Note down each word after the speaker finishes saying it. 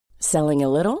Selling a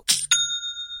little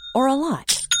or a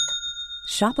lot?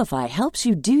 Shopify helps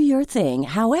you do your thing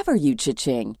however you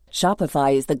cha-ching.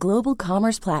 Shopify is the global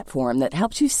commerce platform that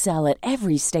helps you sell at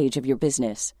every stage of your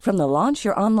business. From the launch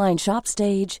your online shop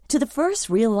stage to the first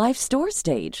real-life store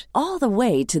stage, all the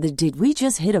way to the did we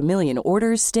just hit a million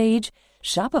orders stage.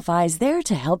 Shopify is there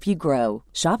to help you grow.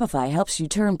 Shopify helps you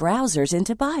turn browsers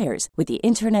into buyers with the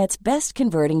internet's best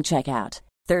converting checkout.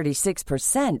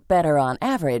 36% better on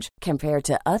average compared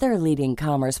to other leading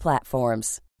commerce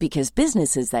platforms. Because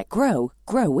businesses that grow,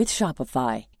 grow with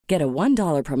Shopify. Get a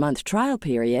 $1 per month trial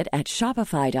period at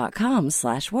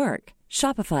shopify.com/work.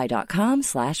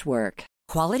 Shopify.com/work.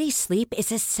 Quality sleep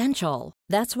is essential.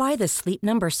 That's why the Sleep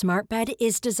Number Smart Bed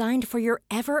is designed for your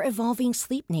ever-evolving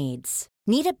sleep needs.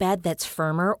 Need a bed that's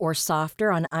firmer or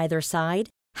softer on either side?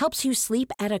 Helps you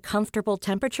sleep at a comfortable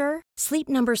temperature? Sleep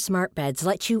Number Smart Beds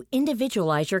let you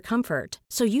individualize your comfort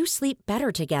so you sleep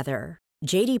better together.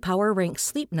 J.D. Power ranks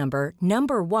Sleep Number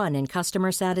number 1 in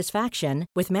customer satisfaction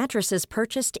with mattresses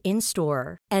purchased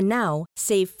in-store. And now,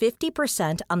 save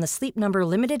 50% on the Sleep Number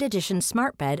Limited Edition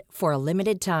Smart Bed for a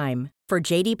limited time. For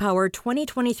J.D. Power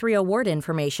 2023 award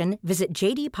information, visit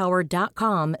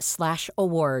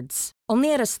jdpower.com/awards.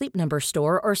 Only at a Sleep Number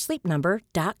store or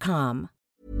sleepnumber.com.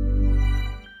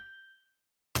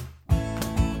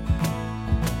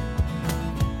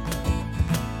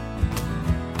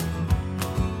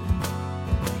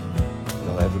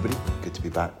 Hello everybody, good to be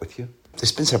back with you.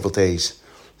 It's been several days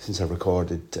since I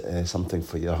recorded something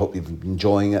for you. I hope you've been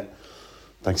enjoying it.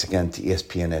 Thanks again to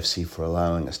ESPN FC for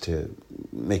allowing us to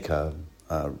make an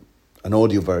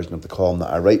audio version of the column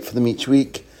that I write for them each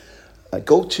week.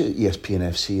 Go to ESPN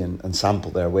FC and sample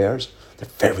their wares. They're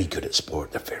very good at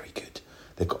sport, they're very good.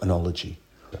 They've got analogy.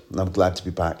 And I'm glad to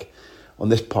be back on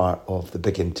this part of the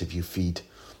big interview feed.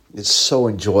 It's so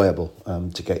enjoyable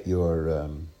to get your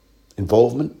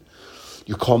involvement,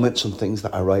 your comments on things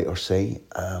that I write or say.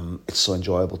 It's so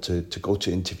enjoyable to go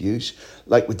to interviews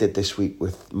like we did this week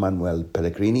with Manuel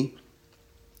Pellegrini,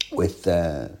 with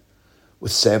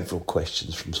several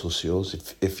questions from socios.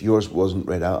 If yours wasn't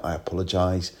read out, I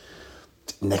apologise.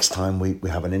 Next time we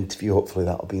have an interview, hopefully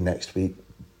that'll be next week,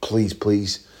 please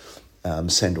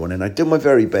send one in. I do my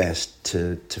very best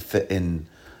to fit in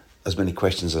as many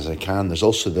questions as I can. There's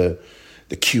also the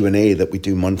Q&A that we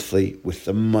do monthly with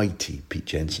the mighty Pete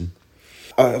Jensen.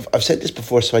 I've said this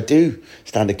before, so I do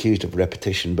stand accused of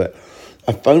repetition, but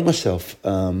I found myself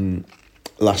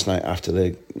last night after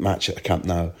the match at the Camp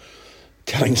Nou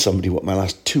telling somebody what my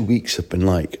last 2 weeks have been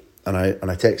like, and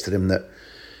I texted him that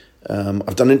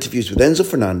I've done interviews with Enzo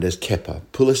Fernandez, Kepa,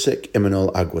 Pulisic,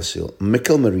 Imanol Alguacil,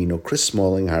 Mikel Merino, Chris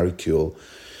Smalling, Harry Kewell,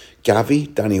 Gavi,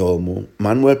 Dani Olmo,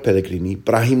 Manuel Pellegrini,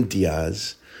 Brahim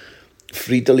Diaz,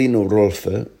 Fridolino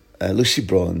Rolfo, Lucy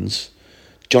Bronze,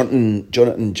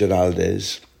 Jonathan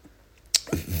Geraldes,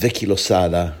 Vicky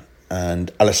Losada,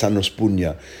 and Alessandro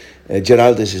Spugna.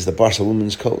 Geraldes is the Barca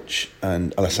women's coach,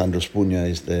 and Alessandro Spugna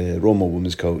is the Roma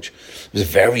women's coach. It was a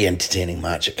very entertaining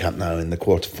match at Camp Nou in the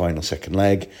quarter-final second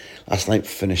leg. Last night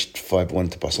finished 5-1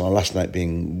 to Barcelona, last night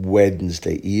being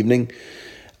Wednesday evening.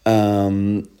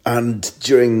 And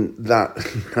during that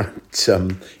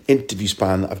interview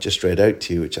span that I've just read out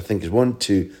to you, which I think is 1,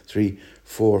 2, 3,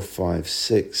 4, 5,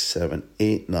 6, 7,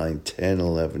 8, 9, 10,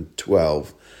 11,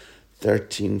 12,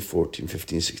 13, 14,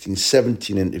 15, 16,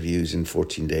 17 interviews in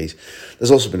 14 days.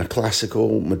 There's also been a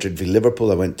Clásico, Madrid v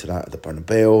Liverpool. I went to that at the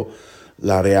Bernabeu.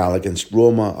 La Real against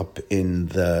Roma up in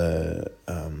the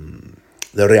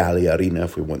Reale Arena,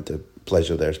 if we want to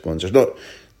pleasure their sponsors. Not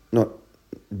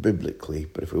biblically,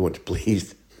 but if we want to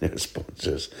please their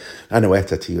sponsors.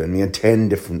 Anoeta to me, and 10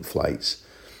 different flights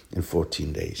in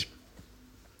 14 days.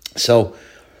 So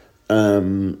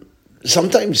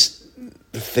sometimes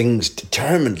things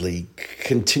determinedly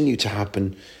continue to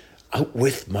happen out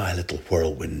with my little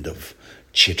whirlwind of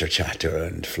chitter-chatter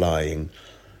and flying.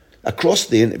 Across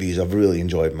the interviews, I've really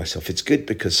enjoyed myself. It's good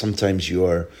because sometimes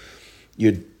you're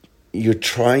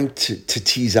trying to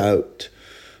tease out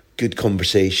good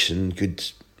conversation, good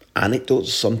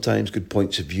anecdotes, sometimes good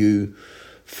points of view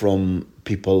from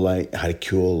people like Harry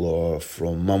Kewell or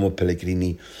from Manuel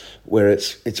Pellegrini, where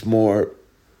it's more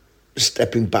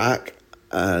stepping back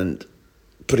and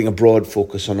putting a broad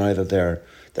focus on either their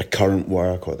current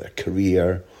work or their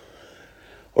career,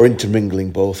 or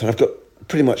intermingling both. And I've got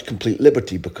pretty much complete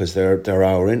liberty because they're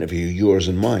our interview, yours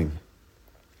and mine.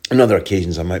 On other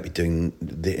occasions, I might be doing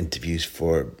the interviews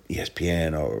for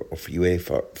ESPN or for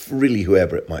UEFA, for really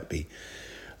whoever it might be.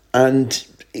 And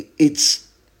it's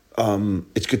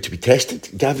good to be tested.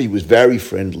 Gavi was very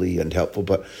friendly and helpful,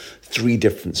 but 3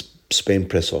 different Spain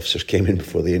press officers came in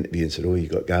before the interview and said, "Oh, you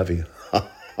got Gavi."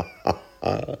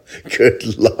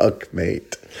 Good luck,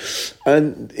 mate.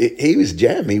 And he was a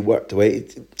gem. He worked away.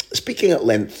 Speaking at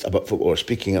length about football, or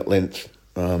speaking at length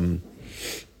into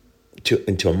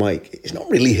a mic, it's not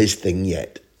really his thing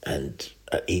yet. And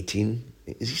at 18,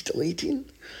 is he still 18?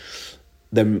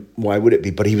 Then why would it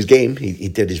be? But he was game. He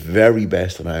did his very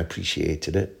best, and I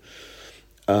appreciated it.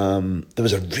 There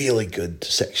was a really good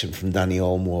section from Danny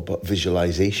Olmo about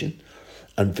visualisation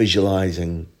and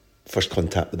visualising first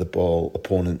contact with the ball,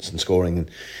 opponents and scoring.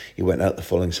 And he went out the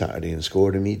following Saturday and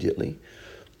scored immediately.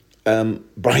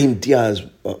 Brahim Diaz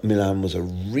at Milan was a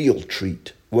real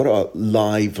treat. What a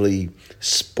lively,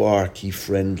 sparky,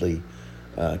 friendly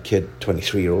kid,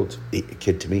 23-year-old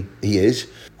kid to me. He is.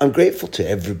 I'm grateful to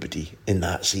everybody in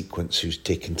that sequence who's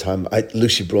taken time.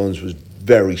 Lucy Bronze was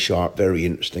very sharp, very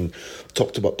interesting.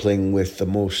 Talked about playing with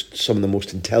some of the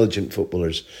most intelligent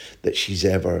footballers that she's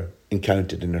ever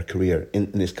encountered in her career in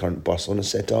this current Barcelona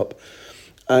setup.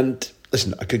 And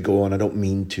listen, I could go on, I don't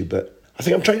mean to, but I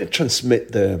think I'm trying to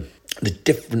transmit the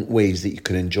different ways that you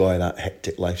can enjoy that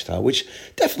hectic lifestyle, which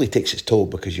definitely takes its toll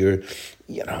because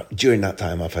during that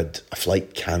time I've had a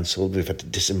flight cancelled, we've had to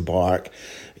disembark,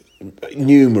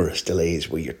 numerous delays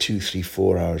where you're 2, 3,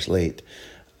 4 hours late.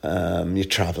 You're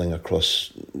travelling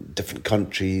across different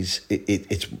countries.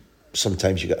 It's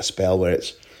sometimes you get a spell where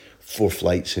it's 4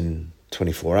 flights in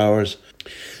 24 hours.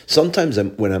 Sometimes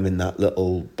when I'm in that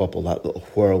little bubble, that little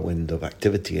whirlwind of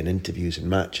activity and interviews and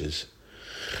matches,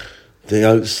 the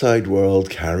outside world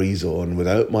carries on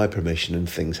without my permission and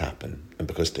things happen. And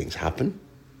because things happen,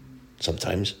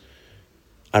 sometimes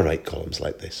I write columns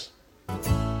like this.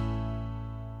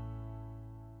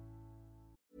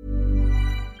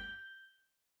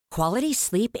 Quality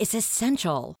sleep is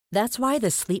essential. That's why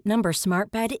the Sleep Number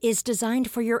Smart Bed is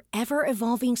designed for your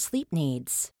ever-evolving sleep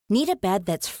needs. Need a bed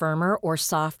that's firmer or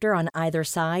softer on either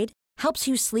side? Helps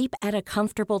you sleep at a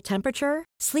comfortable temperature?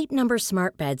 Sleep Number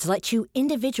Smart Beds let you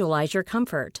individualize your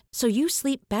comfort, so you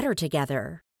sleep better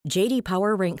together. J.D.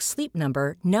 Power ranks Sleep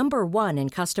Number number 1 in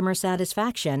customer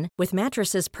satisfaction with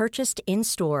mattresses purchased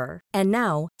in-store. And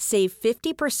now, save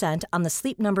 50% on the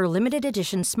Sleep Number Limited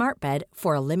Edition Smart Bed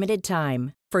for a limited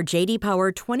time. For J.D.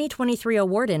 Power 2023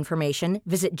 award information,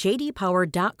 visit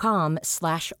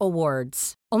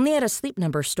jdpower.com/awards. Only at a Sleep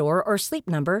Number store or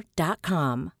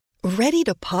sleepnumber.com. Ready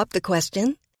to pop the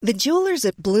question? The jewelers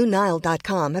at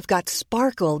BlueNile.com have got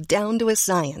sparkle down to a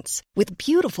science with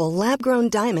beautiful lab-grown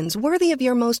diamonds worthy of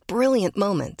your most brilliant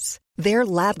moments. Their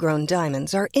lab-grown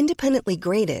diamonds are independently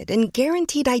graded and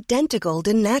guaranteed identical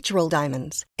to natural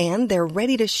diamonds, and they're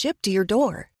ready to ship to your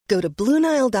door. Go to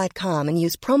BlueNile.com and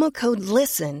use promo code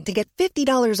LISTEN to get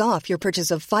 $50 off your purchase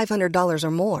of $500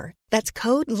 or more. That's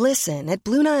code LISTEN at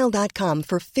BlueNile.com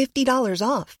for $50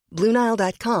 off.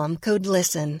 BlueNile.com, code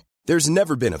LISTEN. There's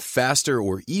never been a faster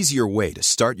or easier way to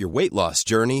start your weight loss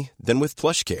journey than with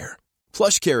PlushCare.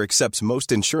 PlushCare accepts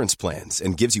most insurance plans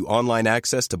and gives you online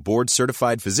access to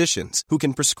board-certified physicians who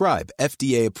can prescribe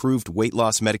FDA-approved weight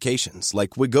loss medications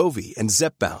like Wegovy and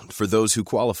Zepbound for those who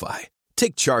qualify.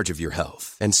 Take charge of your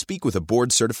health and speak with a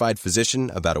board-certified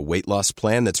physician about a weight loss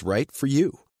plan that's right for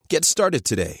you. Get started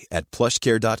today at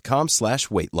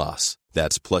plushcare.com/weight loss.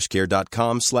 That's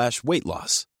plushcare.com/weight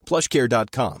loss.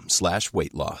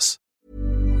 plushcare.com/weight loss.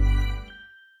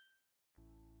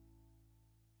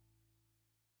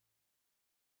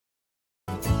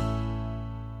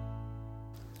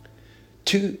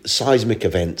 Two seismic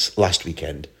events last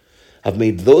weekend have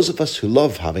made those of us who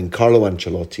love having Carlo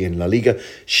Ancelotti in La Liga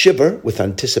shiver with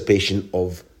anticipation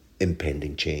of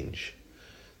impending change.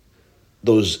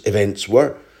 Those events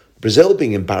were Brazil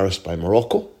being embarrassed by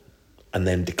Morocco and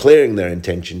then declaring their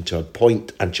intention to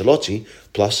appoint Ancelotti,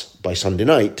 plus, by Sunday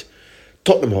night,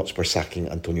 Tottenham Hotspur sacking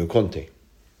Antonio Conte.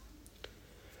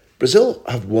 Brazil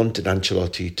have wanted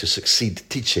Ancelotti to succeed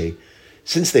Tite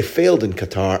since they failed in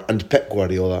Qatar, and Pep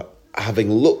Guardiola,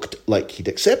 having looked like he'd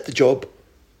accept the job,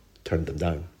 turned them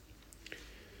down.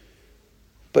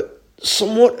 But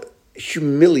somewhat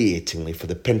humiliatingly for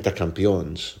the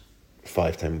Pentacampeons,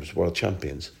 5 times world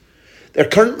champions, they're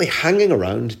currently hanging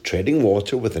around, treading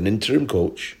water with an interim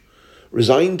coach,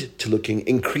 resigned to looking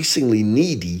increasingly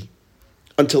needy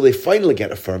until they finally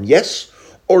get a firm yes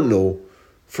or no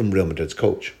from Real Madrid's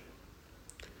coach.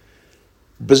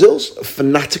 Brazil's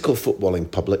fanatical footballing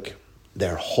public,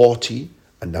 their haughty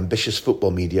and ambitious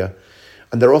football media,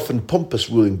 and their often pompous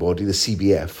ruling body, the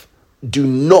CBF, do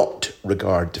not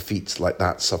regard defeats like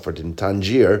that suffered in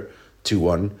Tangier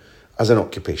 2-1 as an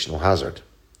occupational hazard.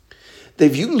 They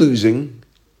view losing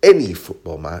any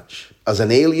football match as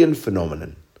an alien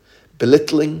phenomenon,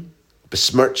 belittling,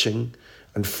 besmirching,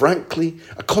 and frankly,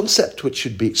 a concept which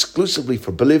should be exclusively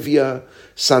for Bolivia,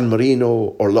 San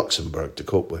Marino or Luxembourg to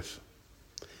cope with.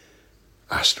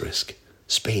 Asterisk,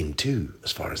 Spain too,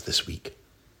 as far as this week.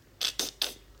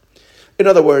 In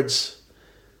other words,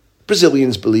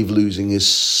 Brazilians believe losing is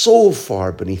so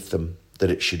far beneath them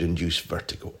that it should induce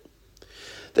vertigo.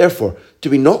 Therefore, to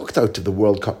be knocked out of the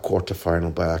World Cup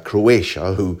quarter-final by a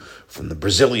Croatia, who, from the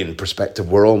Brazilian perspective,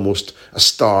 were almost a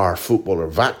star footballer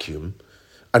vacuum,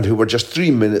 and who were just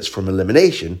 3 minutes from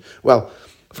elimination, well,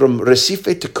 from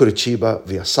Recife to Curitiba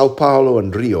via Sao Paulo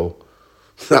and Rio,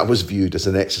 that was viewed as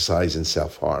an exercise in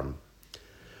self-harm.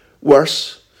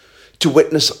 Worse, to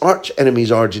witness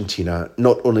arch-enemies Argentina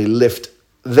not only lift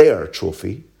their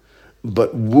trophy,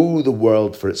 but woo the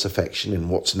world for its affection in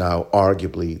what's now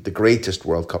arguably the greatest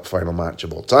World Cup final match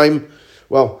of all time,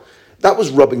 well, that was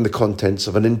rubbing the contents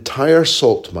of an entire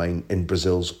salt mine in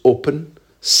Brazil's open,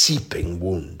 seeping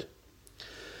wound.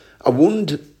 A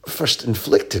wound first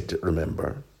inflicted,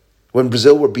 remember, when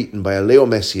Brazil were beaten by a Leo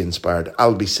Messi-inspired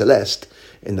Albiceleste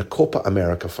in the Copa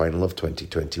America final of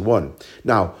 2021.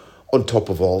 Now, on top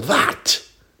of all that,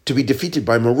 to be defeated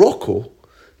by Morocco,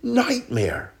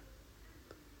 nightmare.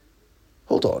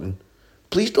 Hold on.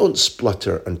 Please don't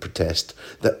splutter and protest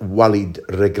that Walid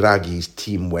Regragui's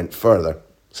team went further,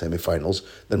 semi-finals,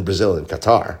 than Brazil and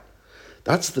Qatar.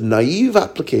 That's the naive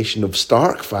application of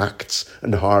stark facts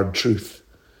and hard truth.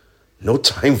 No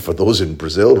time for those in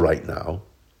Brazil right now.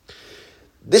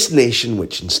 This nation,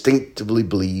 which instinctively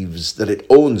believes that it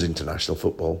owns international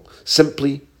football,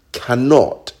 simply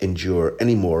cannot endure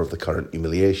any more of the current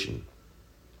humiliation.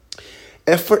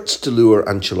 Efforts to lure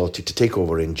Ancelotti to take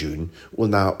over in June will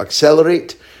now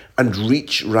accelerate and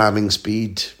reach ramming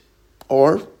speed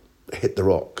or hit the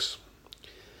rocks.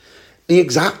 The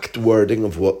exact wording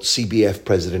of what CBF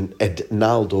President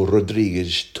Ednaldo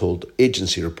Rodrigues told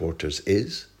agency reporters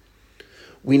is,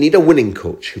 "We need a winning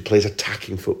coach who plays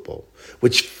attacking football,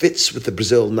 which fits with the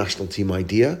Brazil national team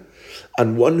idea,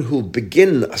 and one who'll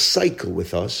begin a cycle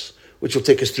with us, which will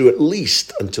take us through at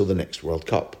least until the next World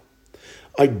Cup."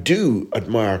 I do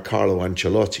admire Carlo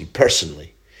Ancelotti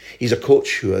personally. He's a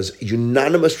coach who has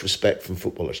unanimous respect from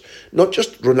footballers, not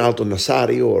just Ronaldo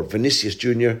Nazario or Vinicius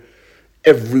Jr.,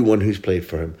 everyone who's played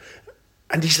for him.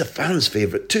 And he's the fans'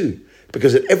 favourite too,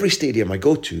 because at every stadium I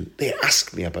go to, they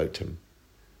ask me about him.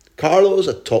 Carlo's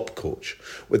a top coach,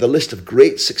 with a list of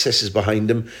great successes behind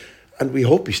him, and we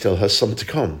hope he still has some to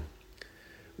come.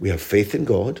 We have faith in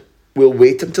God. We'll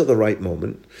wait until the right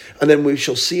moment, and then we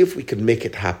shall see if we can make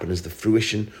it happen as the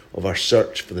fruition of our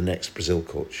search for the next Brazil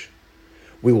coach.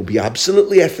 We will be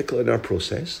absolutely ethical in our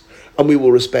process, and we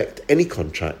will respect any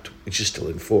contract which is still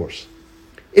in force.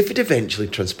 If it eventually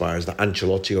transpires that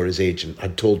Ancelotti or his agent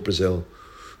had told Brazil,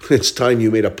 "It's time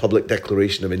you made a public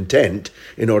declaration of intent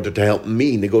in order to help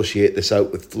me negotiate this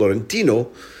out with Florentino,"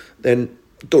 then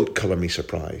don't colour me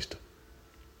surprised.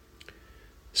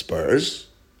 Spurs,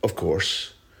 of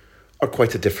course, are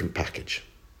quite a different package.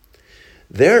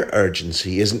 Their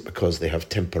urgency isn't because they have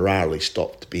temporarily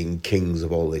stopped being kings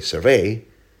of all they survey.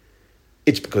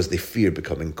 It's because they fear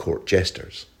becoming court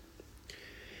jesters.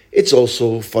 It's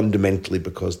also fundamentally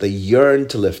because they yearn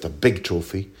to lift a big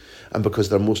trophy, and because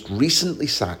their most recently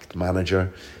sacked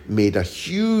manager made a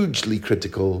hugely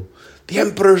critical "the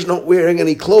emperor's not wearing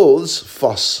any clothes"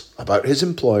 fuss about his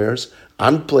employers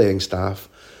and playing staff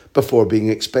before being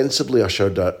expensively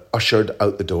ushered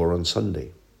out the door on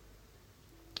Sunday.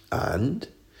 And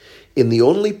in the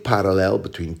only parallel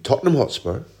between Tottenham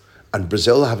Hotspur and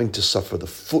Brazil having to suffer the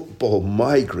football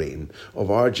migraine of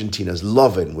Argentina's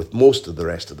love-in with most of the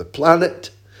rest of the planet,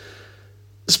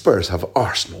 the Spurs have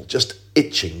Arsenal just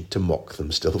itching to mock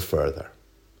them still further.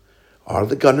 Are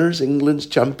the Gunners England's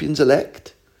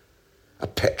champions-elect? A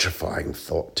petrifying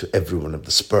thought to everyone of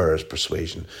the Spurs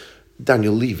persuasion,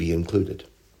 Daniel Levy included.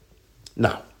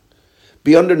 Now,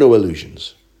 be under no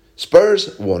illusions.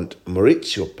 Spurs want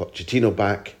Mauricio Pochettino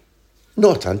back,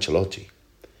 not Ancelotti.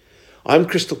 I'm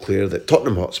crystal clear that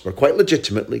Tottenham Hotspur, quite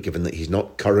legitimately, given that he's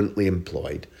not currently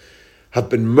employed, have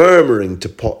been murmuring to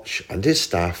Poch and his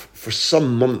staff for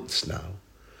some months now.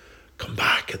 "Come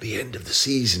back at the end of the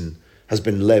season" has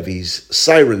been Levy's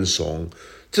siren song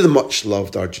to the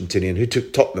much-loved Argentinian who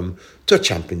took Tottenham to a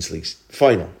Champions League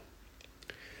final.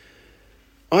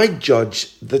 I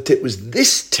judge that it was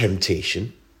this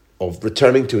temptation of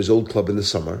returning to his old club in the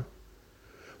summer,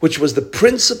 which was the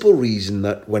principal reason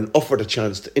that when offered a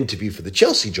chance to interview for the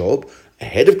Chelsea job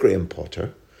ahead of Graham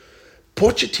Potter,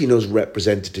 Pochettino's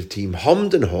representative team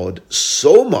hummed and hawed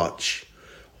so much,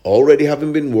 already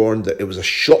having been warned that it was a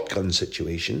shotgun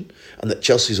situation and that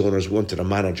Chelsea's owners wanted a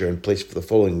manager in place for the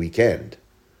following weekend.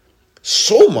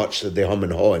 So much did they hum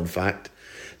and haw, in fact,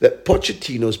 that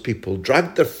Pochettino's people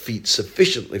dragged their feet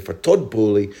sufficiently for Todd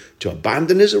Boehly to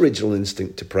abandon his original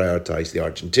instinct to prioritise the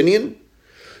Argentinian,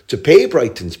 to pay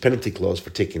Brighton's penalty clause for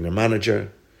taking their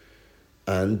manager,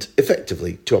 and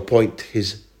effectively to appoint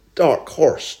his dark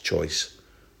horse choice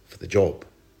for the job.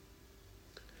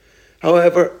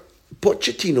 However,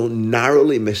 Pochettino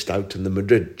narrowly missed out on the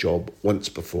Madrid job once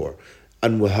before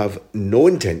and will have no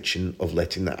intention of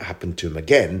letting that happen to him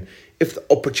again if the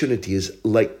opportunity is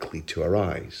likely to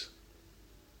arise.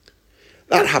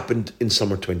 That happened in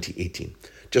summer 2018,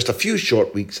 just a few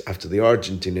short weeks after the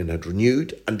Argentinian had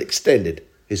renewed and extended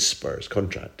his Spurs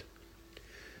contract.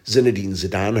 Zinedine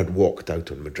Zidane had walked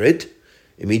out on Madrid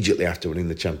immediately after winning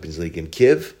the Champions League in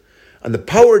Kiev, and the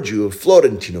power duo of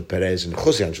Florentino Perez and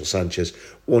José Ángel Sánchez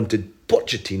wanted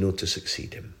Pochettino to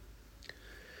succeed him.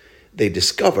 They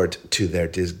discovered, to their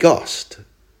disgust,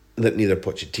 that neither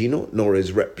Pochettino nor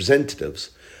his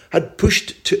representatives had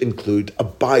pushed to include a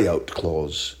buyout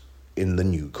clause in the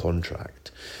new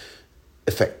contract.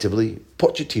 Effectively,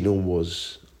 Pochettino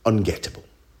was ungettable.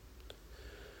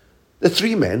 The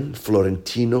three men,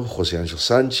 Florentino, José Ángel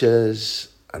Sánchez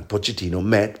and Pochettino,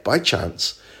 met by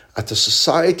chance at a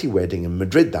society wedding in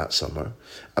Madrid that summer,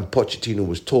 and Pochettino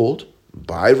was told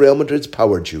by Real Madrid's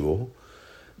power duo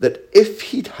that if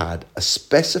he'd had a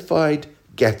specified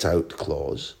get-out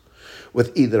clause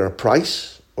with either a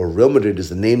price or Real Madrid as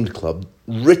the named club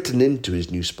written into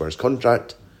his new Spurs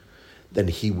contract, then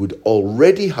he would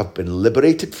already have been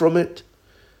liberated from it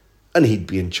and he'd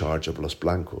be in charge of Los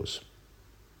Blancos.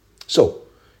 So,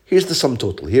 here's the sum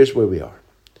total. Here's where we are.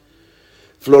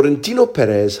 Florentino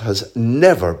Perez has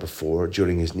never before,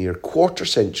 during his near quarter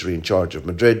century in charge of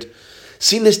Madrid,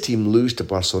 seen his team lose to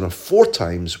Barcelona 4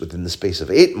 times within the space of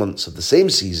 8 months of the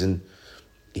same season,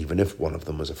 even if one of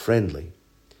them was a friendly.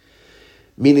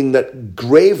 Meaning that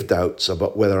grave doubts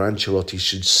about whether Ancelotti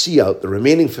should see out the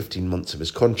remaining 15 months of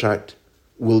his contract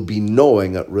will be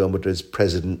gnawing at Real Madrid's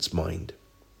president's mind.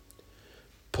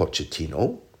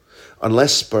 Pochettino,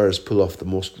 unless Spurs pull off the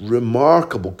most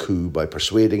remarkable coup by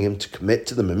persuading him to commit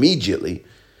to them immediately,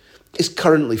 is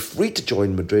currently free to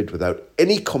join Madrid without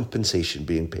any compensation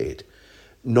being paid.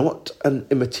 Not an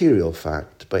immaterial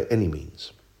fact by any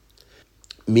means.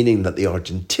 Meaning that the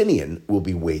Argentinian will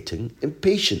be waiting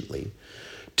impatiently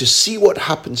to see what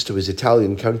happens to his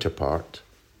Italian counterpart,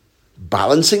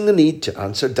 balancing the need to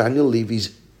answer Daniel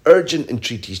Levy's urgent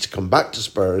entreaties to come back to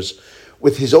Spurs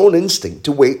with his own instinct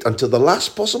to wait until the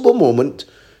last possible moment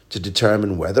to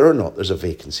determine whether or not there's a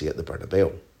vacancy at the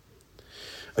Bernabeu.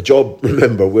 A job,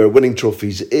 remember, where winning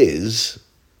trophies is,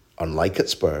 unlike at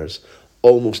Spurs,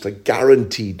 almost a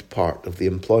guaranteed part of the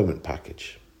employment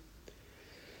package.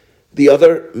 The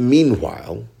other,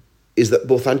 meanwhile, is that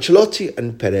both Ancelotti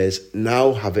and Perez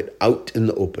now have it out in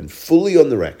the open, fully on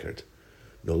the record,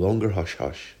 no longer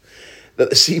hush-hush, that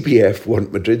the CBF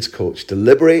want Madrid's coach to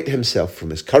liberate himself from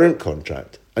his current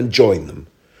contract and join them,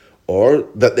 or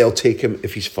that they'll take him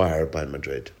if he's fired by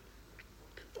Madrid.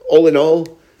 All in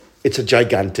all, it's a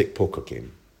gigantic poker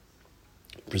game.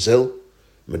 Brazil,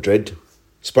 Madrid,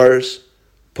 Spurs,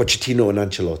 Pochettino and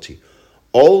Ancelotti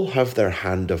all have their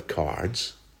hand of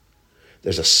cards.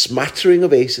 There's a smattering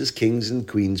of aces, kings and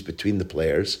queens between the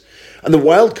players, and the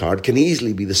wild card can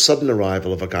easily be the sudden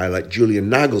arrival of a guy like Julian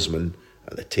Nagelsmann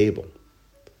at the table.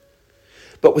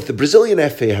 But with the Brazilian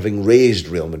FA having raised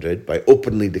Real Madrid by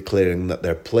openly declaring that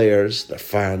their players, their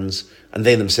fans, and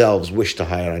they themselves wish to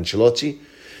hire Ancelotti,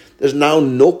 there's now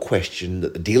no question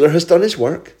that the dealer has done his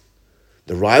work.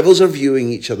 The rivals are viewing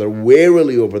each other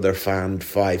warily over their fanned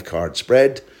 5-card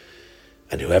spread,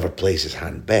 and whoever plays his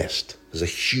hand best has a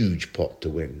huge pot to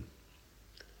win.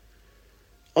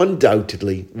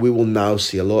 Undoubtedly, we will now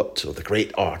see a lot of the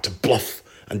great art of bluff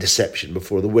and deception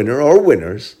before the winner or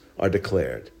winners are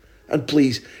declared. And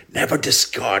please, never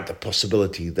discard the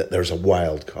possibility that there's a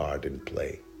wild card in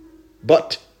play.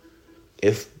 But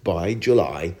if by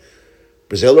July,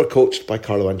 Brazil are coached by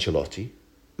Carlo Ancelotti,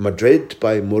 Madrid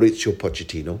by Mauricio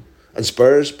Pochettino, and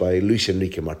Spurs by Luis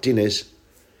Enrique Martinez,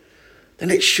 then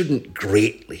it shouldn't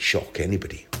greatly shock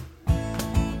anybody.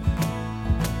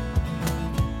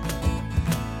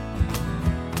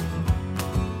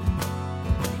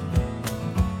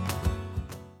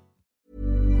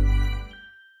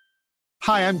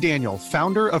 Hi, I'm Daniel,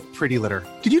 founder of Pretty Litter.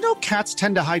 Did you know cats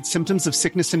tend to hide symptoms of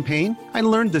sickness and pain? I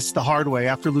learned this the hard way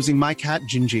after losing my cat,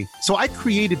 Gingy. So I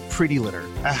created Pretty Litter,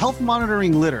 a health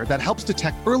monitoring litter that helps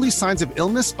detect early signs of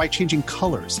illness by changing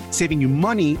colors, saving you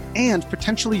money and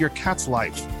potentially your cat's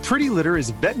life. Pretty Litter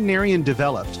is veterinarian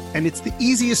developed, and it's the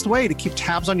easiest way to keep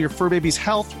tabs on your fur baby's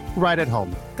health right at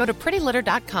home. Go to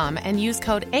prettylitter.com and use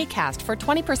code ACAST for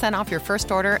 20% off your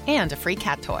first order and a free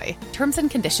cat toy. Terms and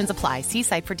conditions apply. See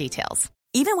site for details.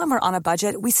 Even when we're on a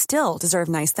budget, we still deserve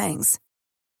nice things.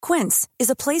 Quince is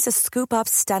a place to scoop up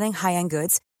stunning high-end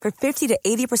goods for 50 to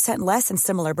 80% less than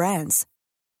similar brands.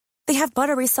 They have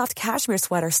buttery soft cashmere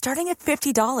sweaters starting at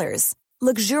 $50,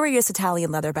 luxurious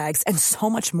Italian leather bags, and so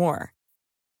much more.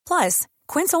 Plus,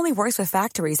 Quince only works with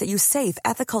factories that use safe,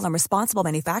 ethical, and responsible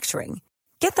manufacturing.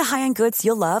 Get the high-end goods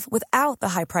you'll love without the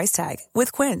high price tag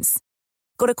with Quince.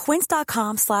 Go to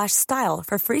quince.com/style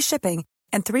for free shipping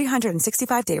and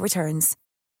 365-day returns.